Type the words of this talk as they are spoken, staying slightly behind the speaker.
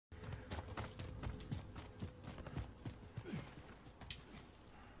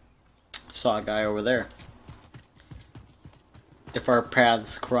saw a guy over there. If our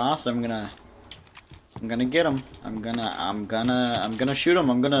paths cross, I'm gonna get him. I'm gonna shoot him.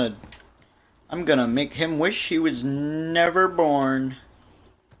 I'm gonna make him wish he was never born.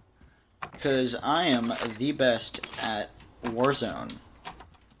 'Cause I am the best at Warzone.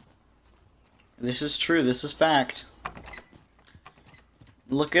 This is true. This is fact.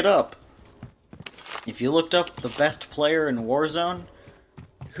 Look it up. If you looked up the best player in Warzone,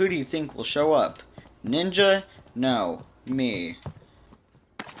 who do you think will show up? Ninja? No. Me.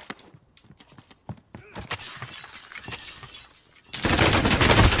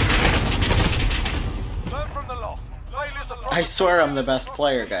 I swear I'm the best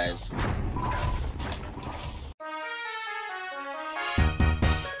player, guys.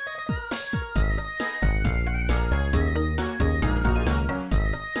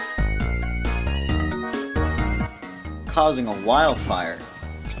 Causing a wildfire.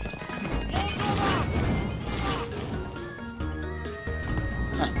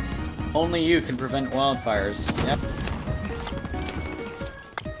 Huh. Only you can prevent wildfires. Yep.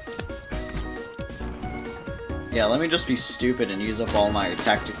 Yeah, let me just be stupid and use up all my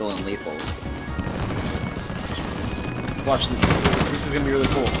tactical and lethals. Watch this. This is gonna be really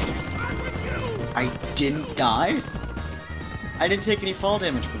cool. I didn't die? I didn't take any fall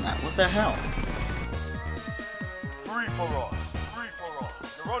damage from that. What the hell?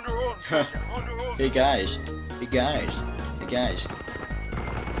 Hey guys. Hey guys. Hey guys.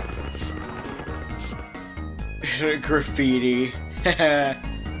 Graffiti.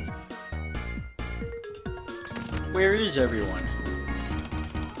 Where is everyone?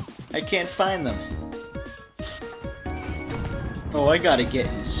 I can't find them. Oh, I gotta get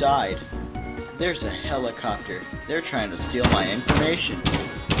inside. There's a helicopter. They're trying to steal my information.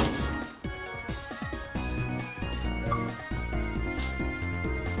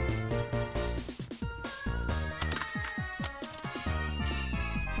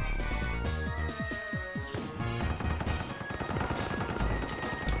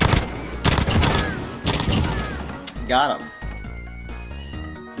 Got him.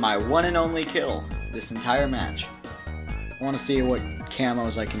 My one and only kill this entire match. I want to see what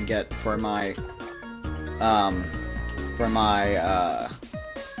camos I can get for my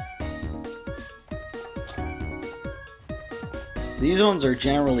these ones are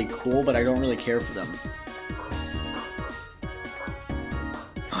generally cool, but I don't really care for them.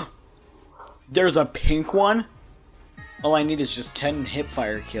 There's a pink one? All I need is just 10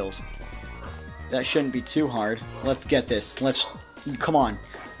 hipfire kills. That shouldn't be too hard. Let's get this. Come on.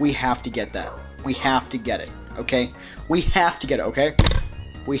 We have to get that. We have to get it, okay? We have to get it, okay?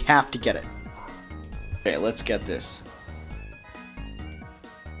 We have to get it. Okay, let's get this.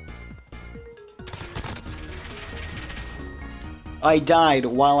 I died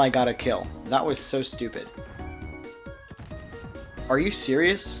while I got a kill. That was so stupid. Are you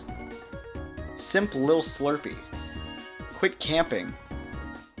serious? Simp Lil Slurpee. Quit camping.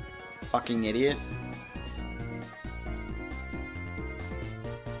 Fucking idiot.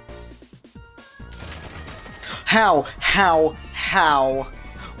 How?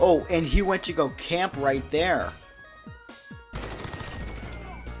 Oh, and he went to go camp right there.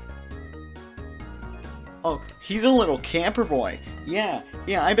 Oh, he's a little camper boy. Yeah,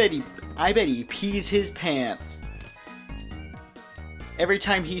 I bet he pees his pants. Every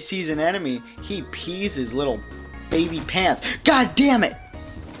time he sees an enemy, he pees his little baby pants. God damn it!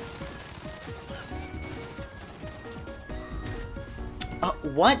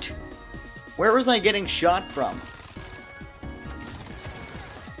 What? Where was I getting shot from?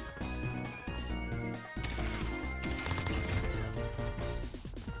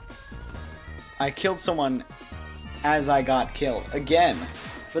 I killed someone as I got killed. Again.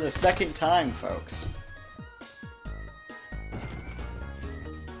 For the second time, folks.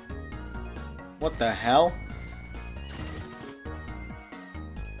 What the hell?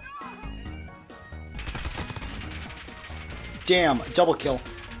 Damn, double kill.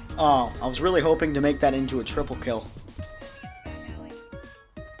 Oh, I was really hoping to make that into a triple kill.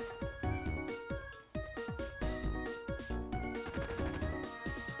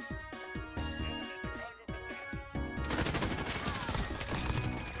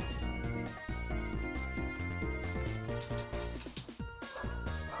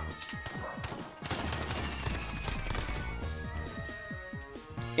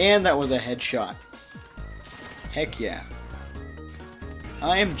 And that was a headshot. Heck yeah.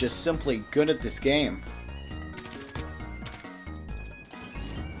 I am just simply good at this game.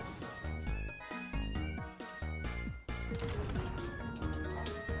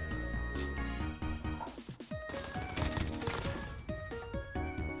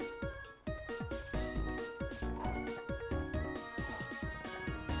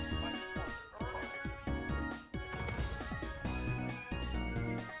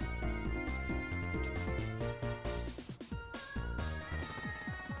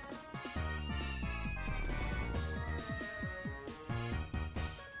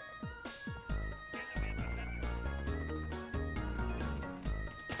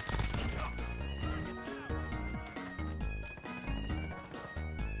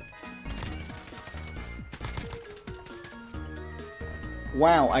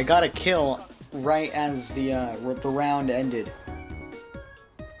 Wow, I got a kill right as the round ended.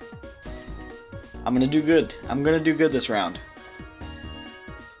 I'm gonna do good. I'm gonna do good this round.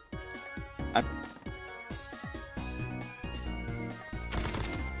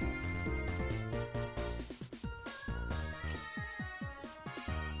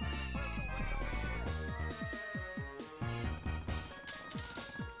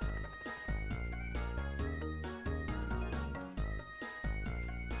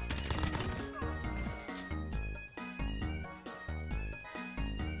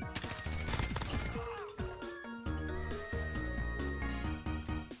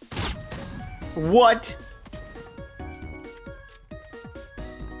 What?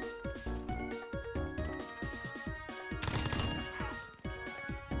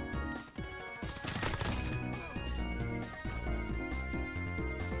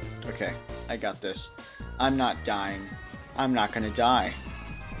 Okay, I got this. I'm not dying. I'm not gonna die.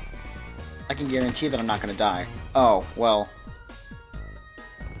 I can guarantee that I'm not gonna die. Oh, well.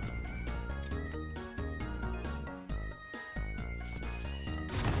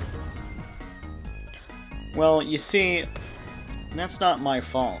 Well, you see, that's not my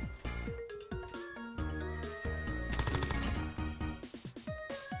fault.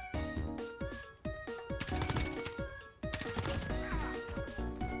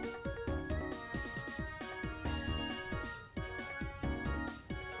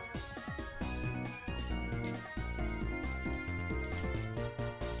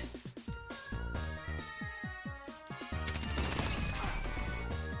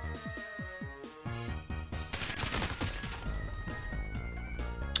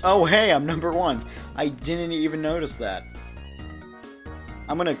 Oh, hey, I'm number 1. I didn't even notice that.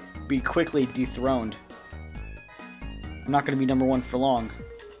 I'm gonna be quickly dethroned. I'm not gonna be number 1 for long.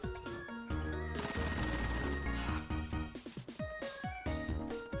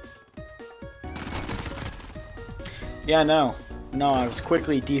 Yeah, no. No, I was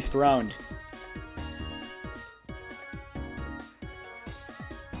quickly dethroned.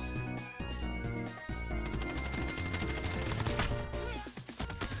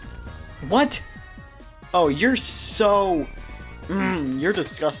 What? Oh, you're so... you're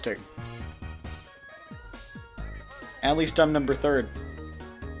disgusting. At least I'm number 3rd.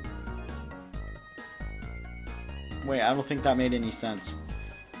 Wait, I don't think that made any sense.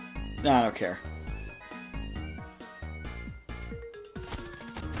 No, I don't care.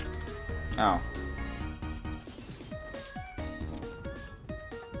 Oh.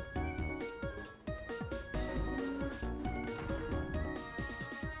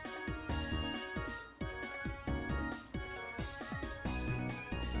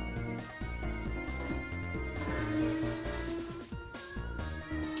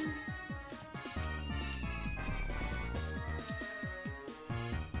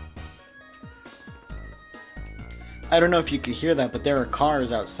 I don't know if you could hear that, but there are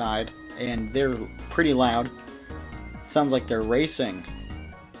cars outside, and they're pretty loud. It sounds like they're racing.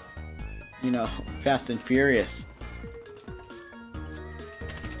 You know, Fast and Furious.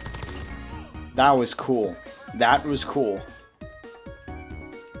 That was cool. That was cool.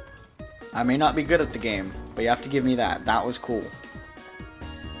 I may not be good at the game, but you have to give me that. That was cool.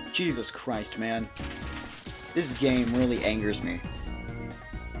 Jesus Christ, man. This game really angers me.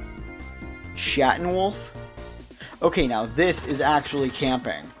 Shattenwolf? Okay, now this is actually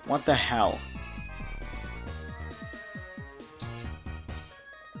camping. What the hell?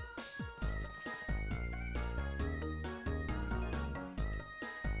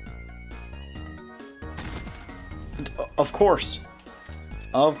 Of course.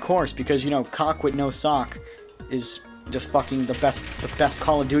 Of course, because, you know, cock with no sock is just fucking the best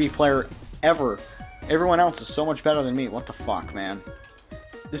Call of Duty player ever. Everyone else is so much better than me. What the fuck, man?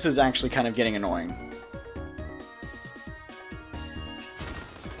 This is actually kind of getting annoying.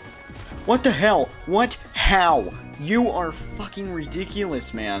 What the hell? What? How? You are fucking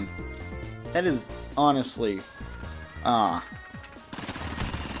ridiculous, man. That is honestly...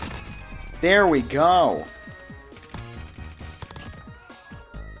 There we go.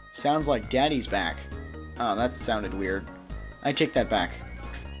 Sounds like Daddy's back. Oh, that sounded weird. I take that back.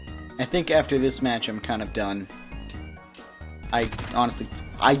 I think after this match I'm kind of done. I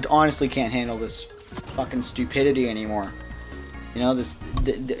honestly can't handle this fucking stupidity anymore. You know,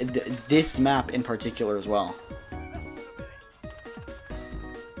 this map in particular as well.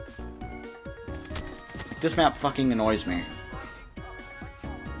 This map fucking annoys me.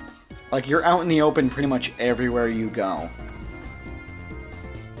 Like, you're out in the open pretty much everywhere you go.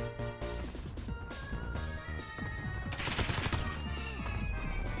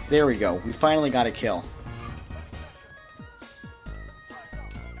 There we go. We finally got a kill.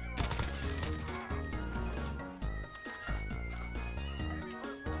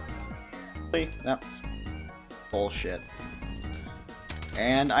 That's bullshit.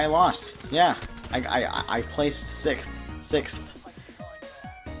 And I lost. Yeah, I placed sixth.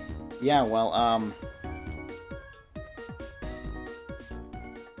 Yeah, well,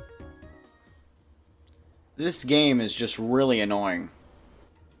 this game is just really annoying.